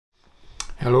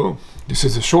Hello, this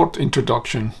is a short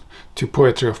introduction to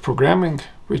Poetry of Programming,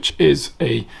 which is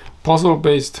a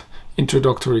puzzle-based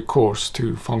introductory course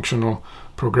to functional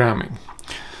programming.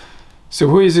 So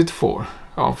who is it for?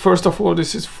 First of all,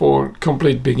 this is for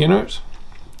complete beginners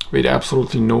with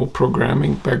absolutely no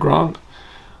programming background.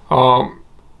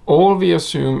 All we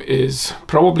assume is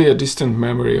probably a distant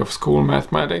memory of school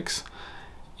mathematics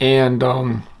and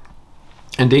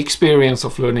the experience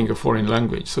of learning a foreign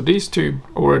language. So these two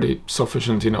are already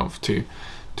sufficient enough to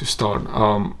start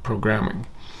programming.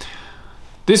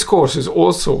 This course is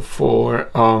also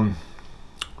for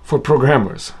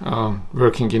programmers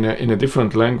working in a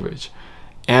different language.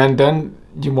 And then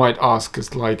you might ask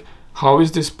us, like, how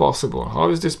is this possible? How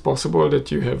is this possible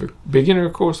that you have a beginner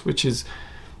course which is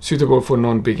suitable for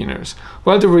non-beginners?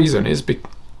 Well, the reason is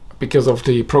because of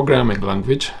the programming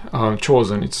language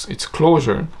chosen. It's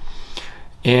Clojure.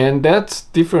 And that's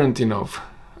different enough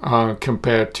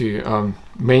compared to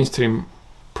mainstream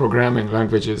programming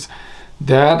languages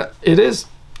that it is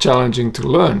challenging to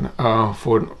learn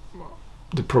for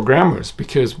the programmers,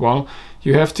 because, well,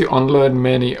 you have to unlearn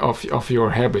many of your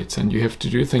habits and you have to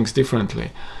do things differently.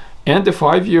 And the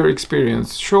 5-year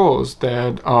experience shows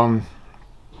that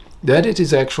that it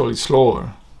is actually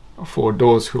slower for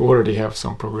those who already have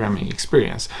some programming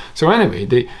experience. So anyway,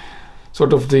 the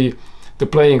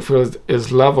playing field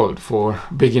is leveled for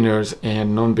beginners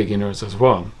and non-beginners as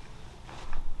well.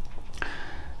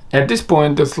 At this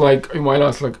point, it's like, you might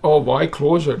ask, like, oh, why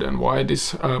Clojure then? Why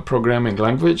this programming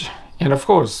language? And of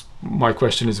course, my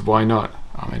question is, why not?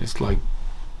 I mean, it's like,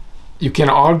 you can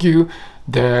argue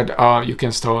that you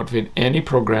can start with any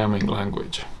programming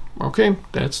language. Okay,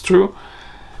 that's true.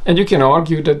 And you can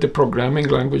argue that the programming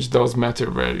language does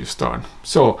matter where you start.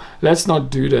 So let's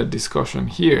not do that discussion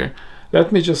here.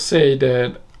 Let me just say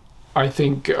that I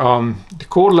think the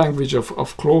core language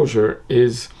of Clojure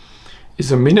is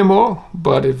a minimal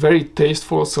but a very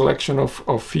tasteful selection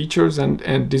of features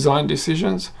and design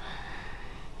decisions.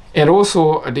 And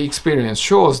also the experience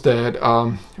shows that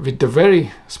with the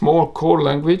very small core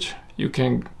language, you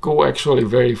can go actually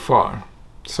very far.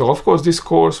 So of course, this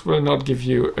course will not give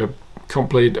you a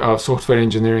complete software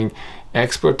engineering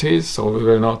expertise. So we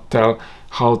will not tell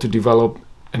how to develop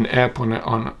an app on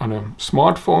a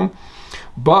smartphone,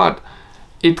 but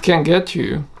it can get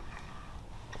you,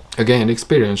 again,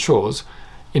 experience shows,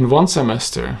 in 1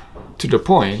 semester to the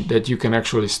point that you can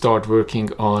actually start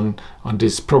working on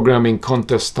this programming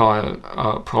contest style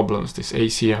problems, this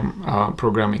ACM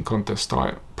programming contest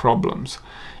style problems.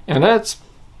 And that's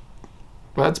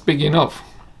big enough.